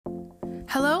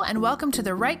Hello and welcome to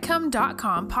the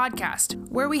WriteCome.com podcast,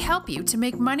 where we help you to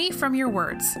make money from your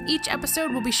words. Each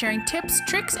episode will be sharing tips,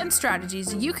 tricks, and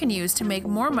strategies you can use to make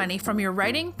more money from your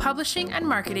writing, publishing, and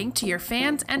marketing to your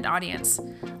fans and audience.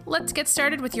 Let's get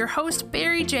started with your host,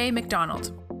 Barry J.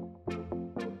 McDonald.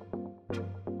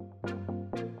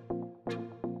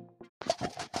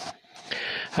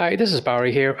 Hi, this is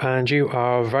Barry here, and you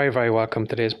are very welcome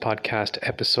to today's podcast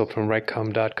episode from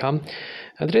WriteCome.com.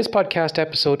 And today's podcast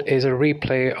episode is a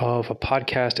replay of a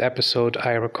podcast episode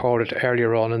I recorded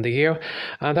earlier on in the year,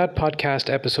 and that podcast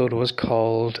episode was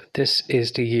called This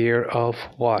is the Year of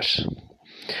What?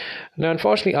 Now,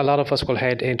 unfortunately, a lot of us will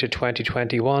head into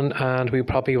 2021 and we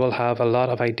probably will have a lot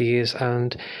of ideas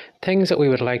and things that we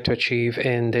would like to achieve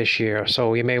in this year.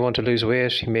 So you may want to lose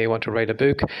weight, you may want to write a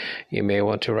book, you may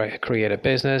want to create a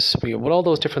business, all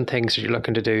those different things that you're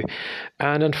looking to do.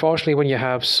 And unfortunately, when you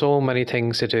have so many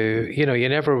things to do, you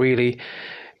never really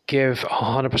give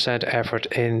 100% effort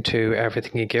into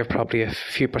everything. You give probably a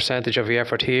few percentage of your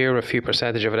effort here, a few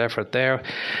percentage of effort there.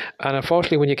 And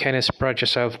unfortunately, when you kind of spread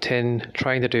yourself thin,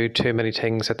 trying to do too many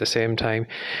things at the same time,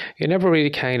 you never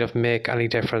really kind of make any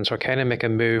difference or kind of make a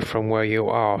move from where you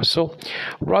are. So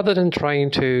rather than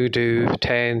trying to do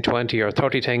 10, 20 or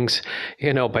 30 things,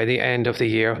 by the end of the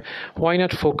year, why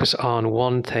not focus on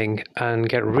one thing and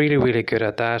get really good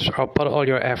at that, or put all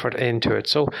your effort into it?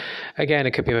 So again,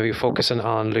 it could be maybe focusing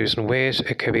on losing weight,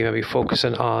 it could be maybe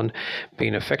focusing on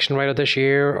being a fiction writer this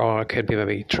year, or it could be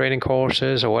maybe training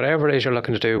courses or whatever it is you're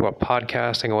looking to do, or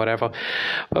podcasting or whatever.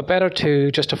 But better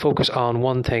to focus on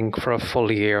one thing for a full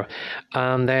year.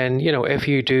 And then, if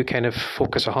you do kind of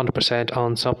focus 100%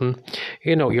 on something,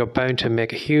 you're bound to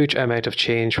make a huge amount of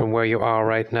change from where you are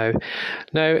right now.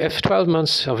 Now, if 12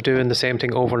 months of doing the same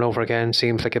thing over and over again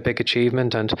seems like a big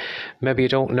achievement, and maybe you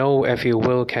don't know if you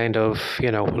will kind of,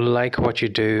 like what you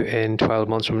do in 12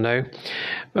 months from now,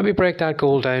 maybe break that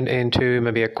goal down into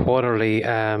maybe a quarterly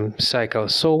cycle.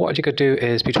 So what you could do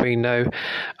is between now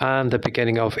and the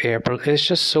beginning of April is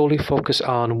just solely focus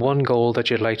on one goal that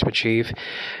you'd like to achieve.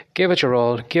 Give it your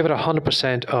all, give it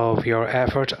 100% of your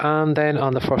effort, and then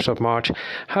on the 1st of March,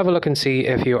 have a look and see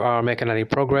if you are making any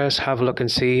progress. Have a look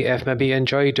and see if maybe you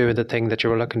enjoy doing the thing that you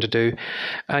were looking to do,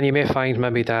 and you may find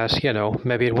maybe that,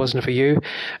 maybe it wasn't for you.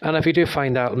 And if you do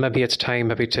find that, maybe it's time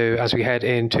maybe to, as we head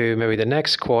into maybe the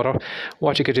next quarter,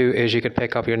 what you could do is you could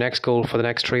pick up your next goal for the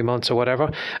next 3 months or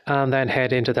whatever, and then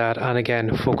head into that, and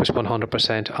again, focus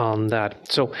 100% on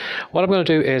that. So what I'm going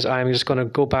to do is I'm just going to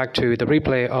go back to the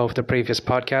replay of the previous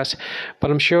podcast,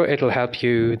 but I'm sure it'll help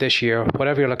you this year,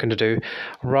 whatever you're looking to do.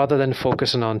 Rather than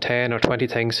focusing on 10 or 20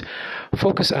 things,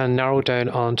 focus and narrow down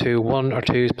onto one or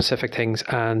two specific things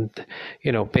and,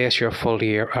 base your full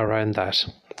year around that.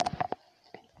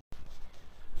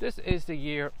 This is the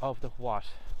year of the what.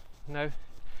 Now,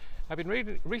 I've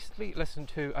been recently listening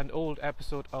to an old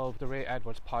episode of the Ray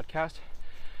Edwards podcast.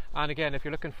 And again, if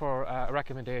you're looking for a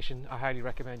recommendation, I highly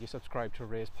recommend you subscribe to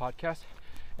Ray's podcast.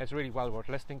 It's really well worth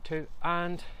listening to.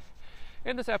 And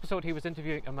in this episode, he was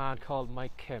interviewing a man called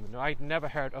Mike Kim. Now, I'd never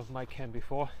heard of Mike Kim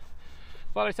before,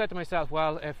 but I said to myself,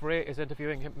 well, if Ray is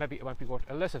interviewing him, maybe it might be worth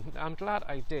a listen. I'm glad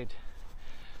I did.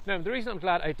 Now, the reason I'm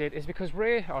glad I did is because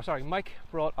Mike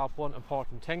brought up one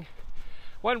important thing.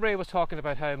 When Ray was talking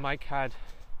about how Mike had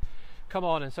come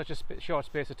on in such a short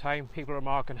space of time, people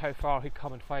remarking how far he'd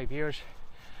come in 5 years,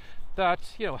 that,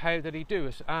 how did he do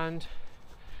it? And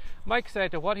Mike said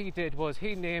that what he did was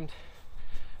he named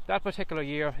that particular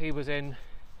year he was in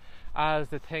as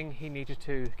the thing he needed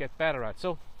to get better at.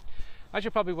 So, as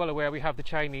you're probably well aware, we have the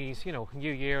Chinese,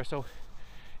 New Year, so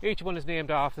each one is named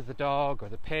after the dog or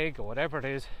the pig or whatever it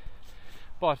is.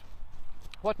 But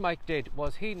what Mike did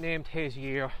was he named his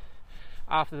year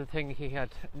after the thing he had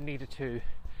needed to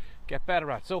get better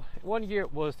at. So one year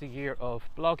was the year of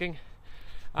blogging,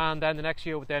 and then the next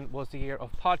year then was the year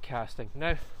of podcasting.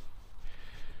 Now,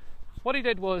 what he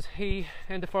did was he,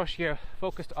 in the first year,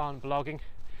 focused on blogging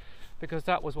because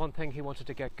that was one thing he wanted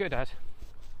to get good at.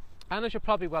 And as you're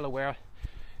probably well aware,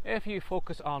 if you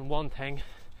focus on one thing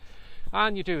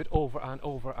and you do it over and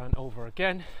over and over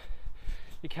again,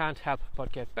 you can't help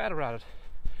but get better at it.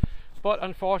 But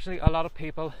unfortunately, a lot of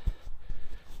people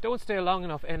don't stay long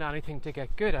enough in anything to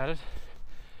get good at it.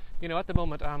 At the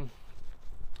moment,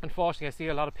 unfortunately, I see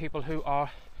a lot of people who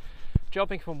are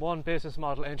jumping from one business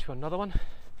model into another one.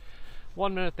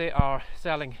 One minute they are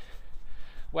selling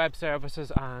web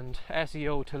services and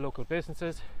SEO to local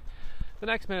businesses. The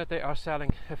next minute they are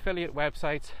selling affiliate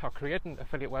websites or creating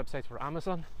affiliate websites for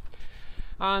Amazon.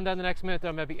 And then the next minute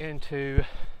they're maybe into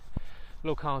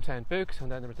low content books,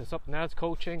 and then they're into something else,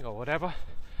 coaching or whatever.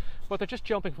 But they're just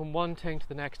jumping from one thing to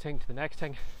the next thing to the next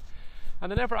thing.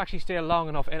 and they never actually stay long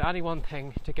enough in any one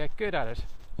thing to get good at it.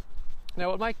 Now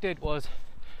what Mike did was,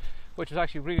 which was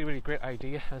actually a really, really great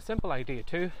idea, and a simple idea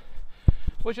too,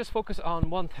 was just focus on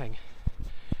one thing.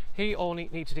 He only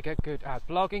needed to get good at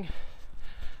blogging,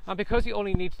 and because he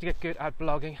only needed to get good at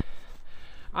blogging,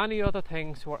 any other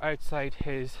things were outside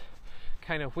his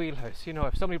kind of wheelhouse. You know,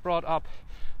 if somebody brought up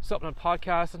something on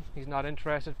podcasting, he's not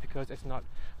interested because it's not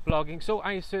blogging. So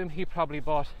I assume he probably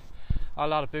bought a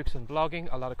lot of books on blogging,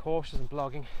 a lot of courses on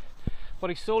blogging, but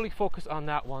he solely focused on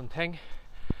that one thing.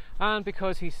 And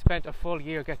because he spent a full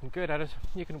year getting good at it,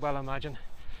 you can well imagine,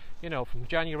 you know, from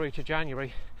January to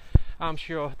January, I'm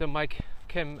sure that Mike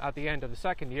Kim at the end of the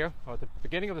second year, or the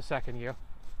beginning of the second year,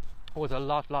 was a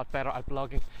lot better at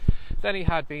blogging than he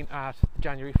had been at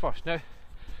January 1st. Now,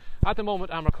 at the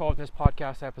moment I'm recording this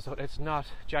podcast episode, it's not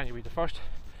January the 1st,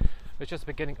 it's just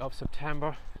the beginning of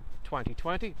September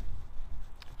 2020.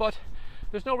 But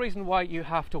there's no reason why you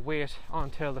have to wait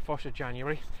until the 1st of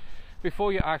January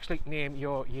before you actually name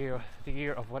your year, the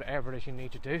year of whatever it is you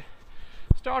need to do.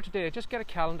 Start today, just get a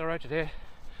calendar out today,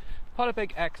 put a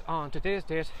big X on today's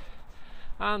date,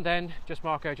 and then just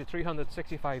mark out your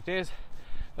 365 days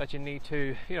that you need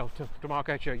to, you know, to mark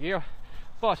out your year.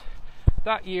 But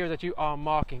that year that you are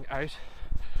marking out,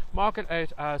 mark it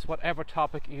out as whatever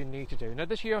topic you need to do. Now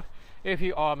this year, if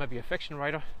you are maybe a fiction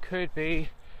writer, could be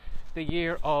the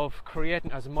year of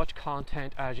creating as much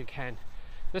content as you can.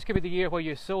 This could be the year where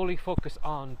you solely focus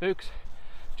on books,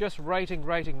 just writing,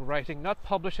 not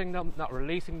publishing them, not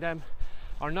releasing them,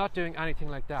 or not doing anything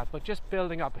like that, but just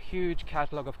building up a huge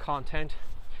catalogue of content.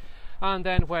 And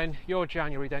then when your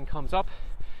January then comes up,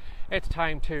 it's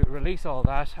time to release all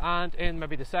that. And in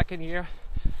maybe the second year,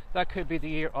 that could be the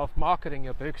year of marketing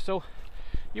your book. So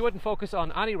you wouldn't focus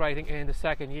on any writing in the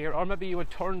second year, or maybe you would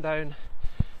turn down,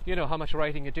 you know, how much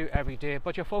writing you do every day,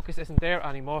 but your focus isn't there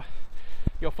anymore.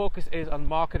 Your focus is on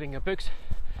marketing your books.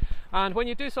 And when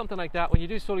you do something like that, when you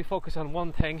do solely focus on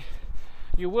one thing,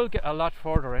 you will get a lot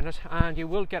further in it, and you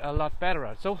will get a lot better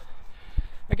at it. So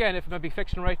again, if it may be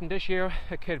fiction writing this year,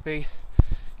 it could be,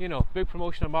 you know, book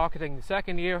promotion and marketing the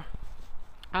second year,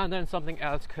 and then something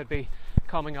else could be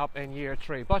coming up in year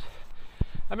 3. But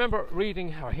I remember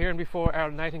reading or hearing before,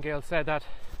 Earl Nightingale said that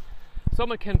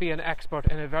someone can be an expert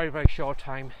in a very, very short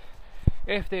time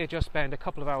if they just spend a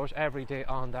couple of hours every day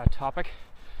on that topic.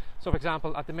 So for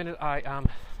example, at the minute I am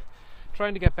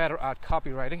trying to get better at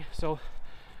copywriting, so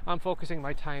I'm focusing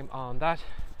my time on that.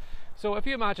 So if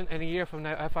you imagine in a year from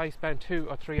now, if I spend 2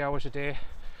 or 3 hours a day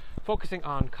focusing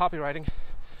on copywriting,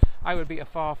 I would be a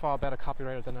far better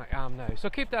copywriter than I am now. So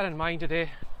keep that in mind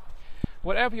today.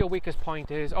 Whatever your weakest point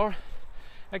is, or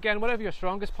again, whatever your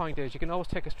strongest point is, you can always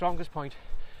take a strongest point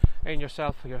in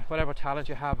yourself, or your whatever talent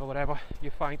you have, or whatever you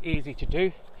find easy to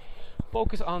do.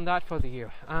 Focus on that for the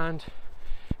year and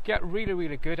get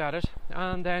really good at it,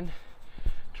 and then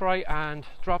try and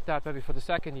drop that maybe for the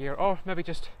second year, or maybe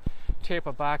just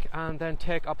taper back and then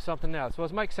take up something else. So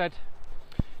as Mike said,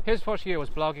 his first year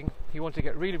was blogging. He wanted to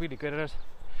get really good at it,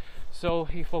 so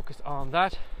he focused on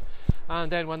that.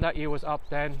 And then when that year was up,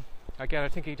 then again I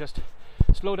think he just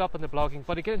slowed up on the blogging,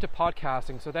 but he got into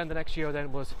podcasting. So then the next year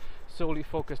then was solely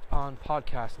focused on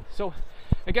podcasting. So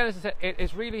again, as I said, it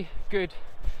is really good,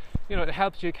 you know, it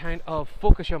helps you kind of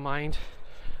focus your mind,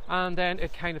 and then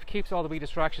it kind of keeps all the wee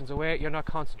distractions away. You're not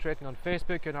concentrating on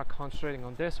Facebook, you're not concentrating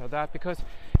on this or that, because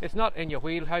it's not in your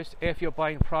wheelhouse. If you're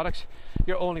buying products,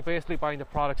 you're only basically buying the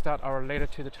products that are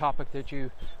related to the topic that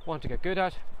you want to get good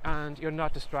at, and you're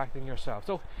not distracting yourself.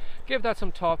 So give that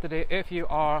some thought today. If you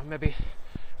are maybe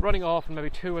running off in maybe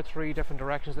 2 or 3 different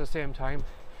directions at the same time,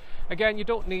 again, you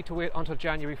don't need to wait until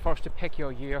January 1st to pick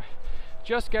your year.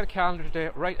 Just get a calendar today,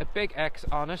 write a big X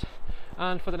on it,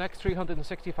 and for the next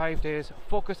 365 days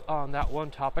focus on that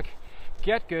one topic,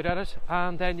 get good at it,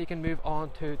 and then you can move on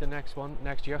to the next one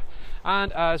next year.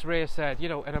 And as Ray said, you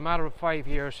know, in a matter of 5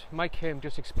 years, Mike Kim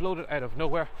just exploded out of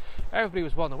nowhere. Everybody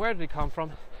was wondering, where did he come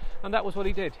from? And that was what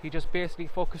he did. He just basically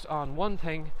focused on one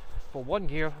thing for 1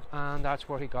 year, and that's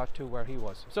where he got to where he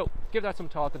was. So give that some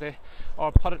thought today,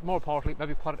 or put it, more importantly,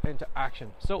 maybe put it into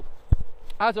action. So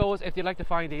as always, if you'd like to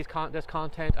find this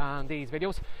content and these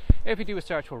videos, if you do a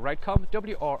search for Writecom,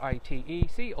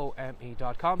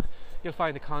 WRITECOME.com, you'll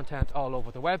find the content all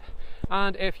over the web.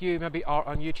 And if you maybe are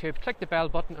on YouTube, click the bell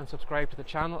button and subscribe to the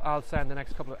channel. I'll send the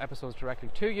next couple of episodes directly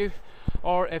to you.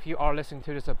 Or if you are listening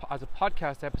to this as a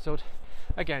podcast episode,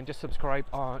 again, just subscribe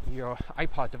on your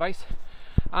iPod device.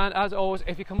 And as always,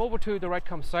 if you come over to the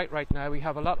Writecom site right now, we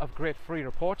have a lot of great free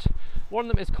reports One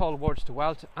of them is called Words to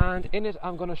Wealth, and in it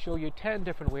I'm going to show you 10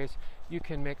 different ways you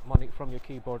can make money from your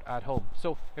keyboard at home.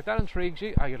 So if that intrigues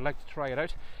you or you'd like to try it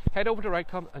out, head over to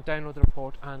Write.com and download the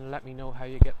report and let me know how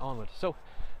you get on with it. So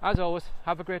as always,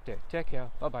 have a great day. Take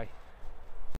care. Bye bye.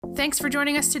 Thanks for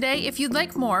joining us today. If you'd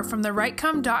like more from the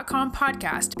Write.com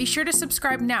podcast, be sure to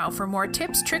subscribe now for more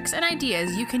tips, tricks, and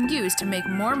ideas you can use to make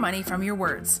more money from your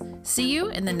words. See you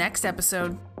in the next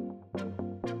episode.